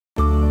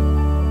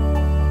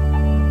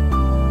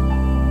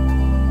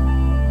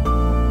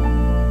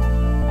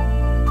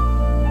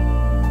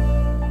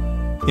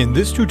In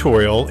this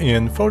tutorial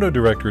in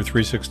PhotoDirector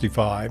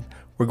 365,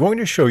 we're going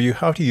to show you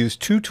how to use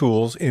two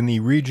tools in the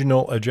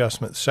regional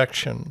adjustment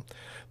section.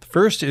 The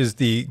first is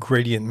the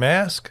gradient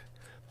mask.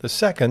 The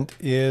second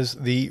is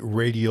the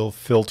radial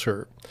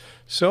filter.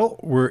 So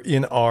we're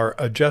in our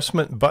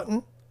adjustment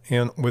button,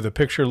 and with a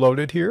picture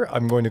loaded here,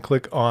 I'm going to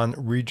click on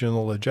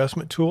regional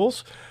adjustment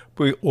tools.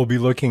 We'll be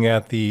looking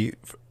at the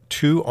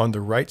two on the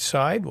right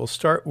side. We'll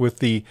start with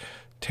the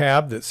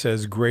tab that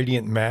says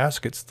gradient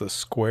mask. It's the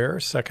square,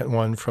 second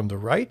one from the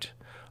right.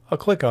 I'll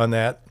click on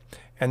that,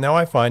 and now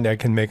I find I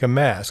can make a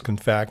mask. In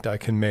fact, I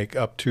can make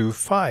up to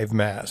 5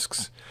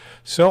 masks.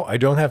 So I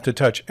don't have to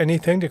touch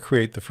anything to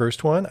create the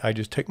first one. I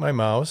just take my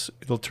mouse,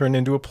 it'll turn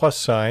into a plus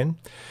sign,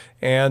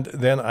 and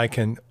then I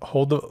can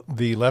hold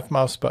the left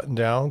mouse button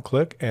down,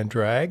 click and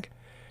drag,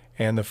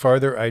 and the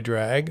farther I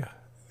drag,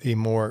 the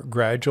more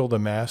gradual the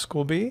mask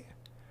will be.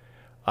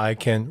 I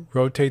can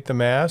rotate the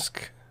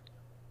mask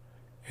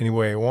any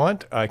way I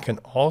want. I can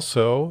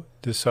also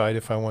decide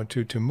if I want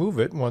to move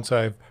it. Once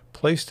I've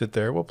placed it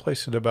there, we'll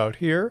place it about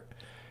here.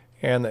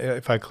 And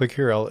if I click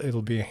here,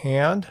 it'll be a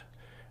hand.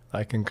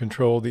 I can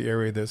control the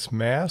area that's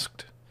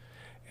masked.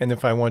 And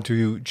if I want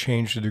to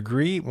change the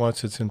degree,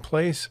 once it's in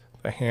place,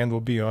 the hand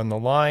will be on the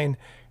line,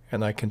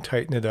 and I can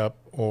tighten it up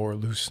or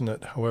loosen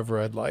it however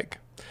I'd like.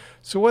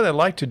 So what I'd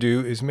like to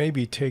do is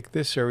maybe take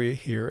this area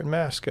here and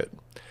mask it.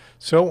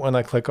 So when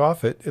I click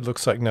off it, it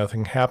looks like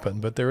nothing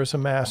happened, but there is a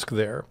mask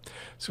there.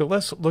 So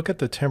let's look at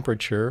the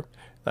temperature.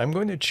 I'm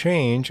going to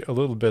change a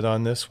little bit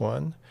on this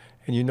one,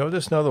 and you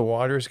notice now the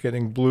water is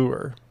getting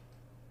bluer.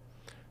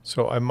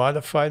 So I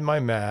modified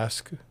my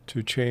mask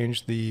to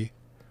change the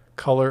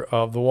color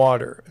of the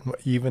water.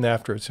 Even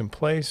after it's in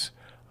place,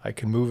 I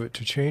can move it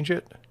to change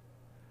it,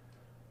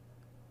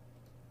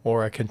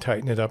 or I can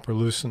tighten it up or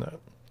loosen it.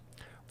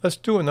 Let's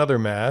do another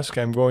mask.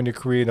 I'm going to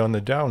create on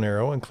the down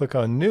arrow and click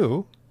on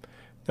New.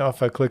 Now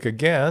if I click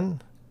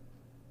again,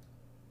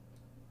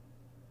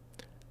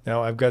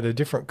 now I've got a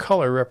different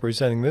color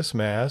representing this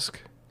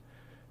mask.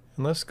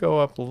 And let's go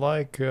up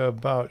like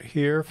about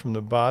here from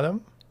the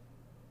bottom.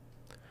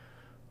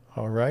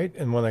 All right,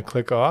 and when I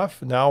click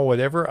off, now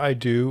whatever I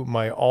do,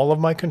 all of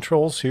my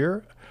controls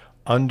here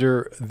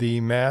under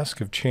the mask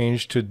have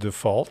changed to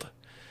default.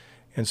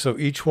 And so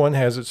each one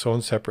has its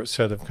own separate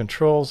set of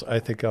controls. I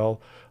think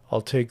I'll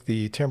take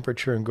the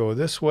temperature and go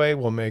this way.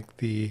 We'll make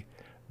the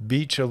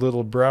beach a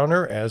little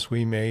browner as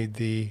we made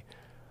the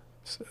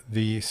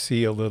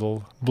sea a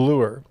little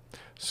bluer.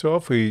 So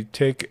if we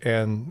take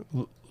and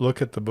look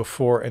at the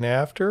before and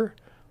after,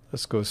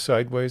 let's go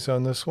sideways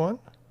on this one.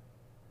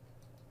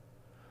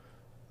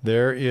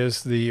 There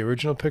is the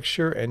original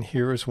picture, and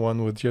here is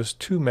one with just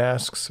 2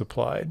 masks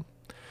applied.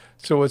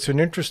 So it's an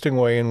interesting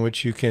way in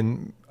which you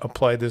can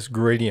apply this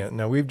gradient.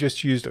 Now we've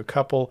just used a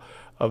couple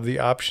of the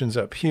options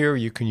up here.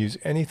 You can use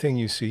anything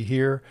you see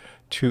here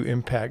to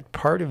impact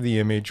part of the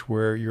image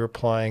where you're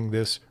applying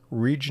this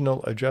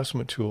regional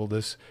adjustment tool,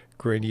 this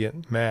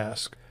gradient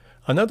mask.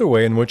 Another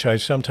way in which I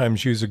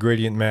sometimes use a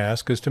gradient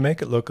mask is to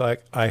make it look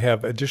like I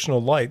have additional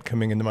light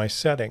coming into my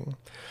setting.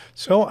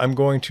 So I'm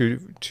going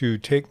to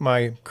take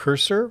my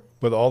cursor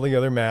with all the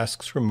other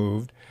masks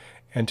removed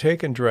and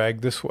take and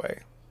drag this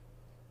way.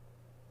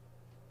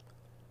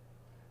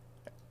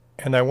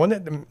 And I want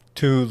it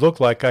to look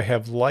like I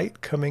have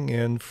light coming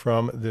in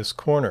from this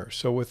corner.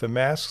 So with the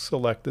mask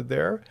selected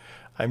there,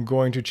 I'm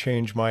going to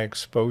change my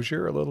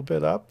exposure a little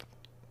bit up.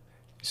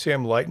 You see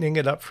I'm lightening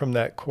it up from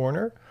that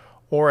corner,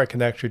 or I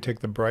can actually take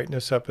the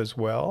brightness up as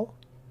well.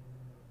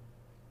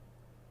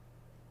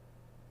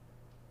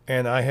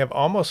 And I have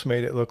almost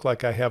made it look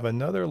like I have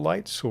another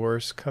light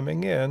source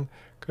coming in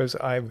because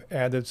I've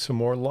added some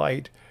more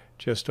light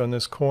just on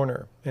this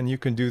corner. And you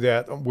can do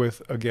that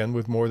again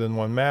with more than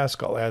one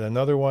mask. I'll add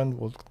another one.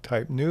 We'll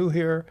type New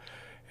here,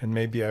 and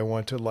maybe I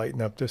want to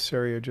lighten up this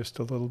area just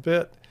a little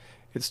bit.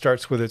 It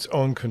starts with its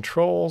own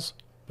controls,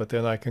 but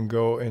then I can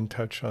go and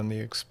touch on the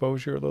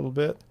exposure a little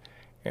bit,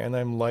 and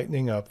I'm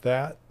lightening up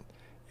that.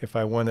 If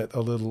I want it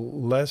a little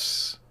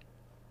less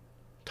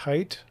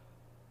tight,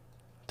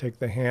 take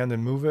the hand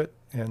and move it,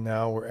 and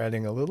now we're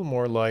adding a little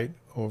more light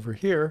over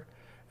here,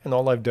 and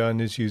all I've done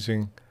is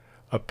using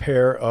a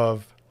pair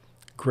of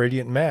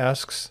gradient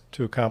masks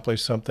to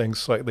accomplish something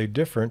slightly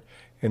different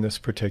in this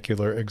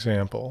particular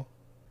example.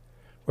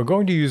 We're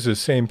going to use the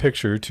same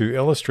picture to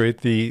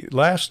illustrate the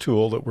last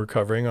tool that we're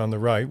covering on the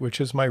right,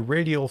 which is my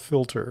radial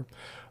filter.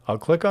 I'll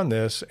click on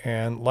this,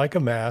 and like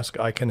a mask,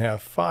 I can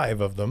have 5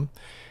 of them.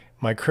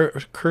 My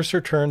cursor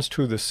turns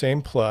to the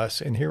same plus,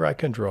 and here I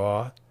can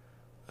draw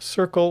a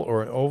circle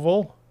or an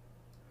oval.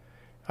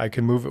 I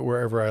can move it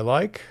wherever I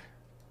like.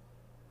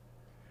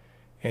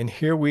 And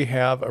here we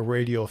have a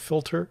radial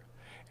filter,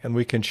 and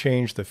we can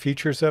change the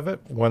features of it.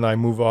 When I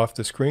move off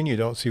the screen, you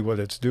don't see what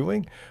it's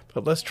doing,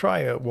 but let's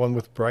try one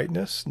with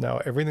brightness. Now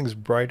everything's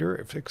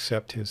brighter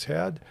except his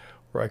head,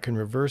 or I can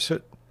reverse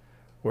it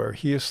where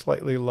he is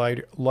slightly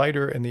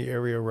lighter and the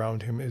area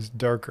around him is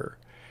darker.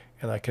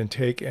 And I can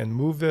take and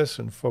move this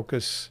and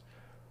focus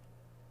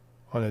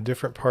on a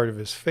different part of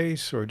his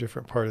face or a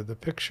different part of the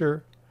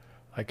picture.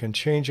 I can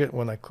change it.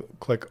 When I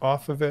click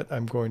off of it,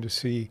 I'm going to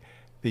see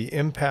the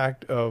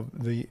impact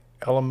of the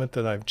element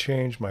that I've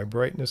changed, my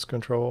brightness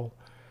control.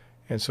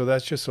 And so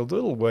that's just a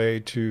little way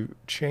to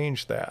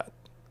change that.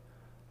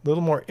 A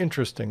little more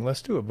interesting.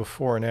 Let's do a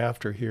before and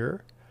after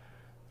here.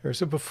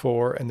 There's a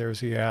before and there's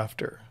the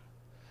after.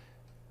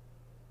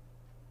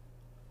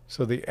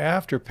 So the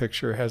after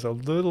picture has a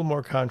little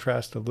more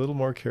contrast, a little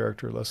more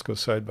character. Let's go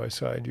side by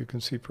side. You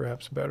can see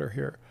perhaps better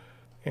here.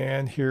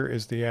 And here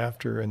is the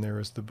after and there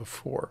is the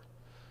before.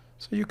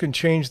 So you can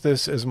change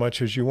this as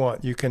much as you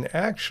want. You can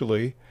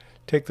actually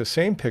take the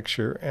same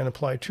picture and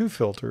apply two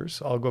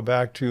filters. I'll go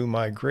back to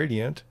my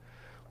gradient.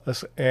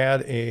 Let's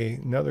add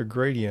another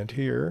gradient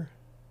here.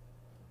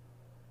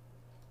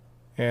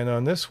 And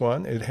on this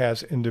one, it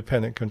has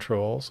independent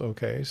controls.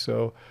 Okay,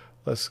 so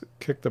let's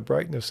kick the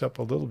brightness up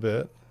a little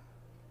bit.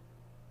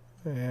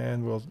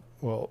 And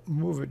we'll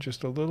move it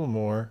just a little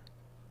more.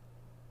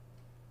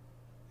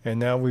 And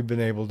now we've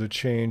been able to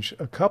change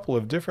a couple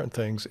of different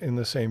things in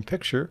the same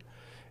picture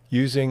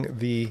using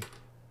the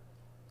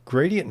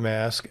gradient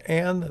mask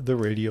and the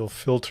radial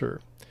filter.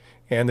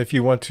 And if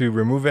you want to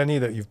remove any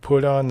that you've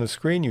put on the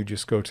screen, you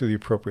just go to the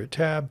appropriate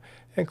tab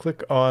and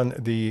click on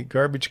the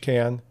garbage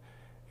can,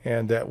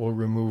 and that will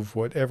remove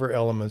whatever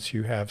elements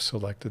you have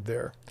selected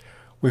there.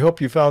 We hope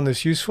you found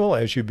this useful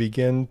as you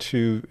begin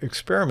to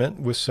experiment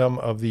with some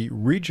of the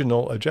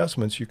regional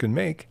adjustments you can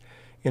make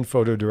in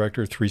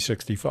PhotoDirector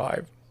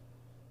 365.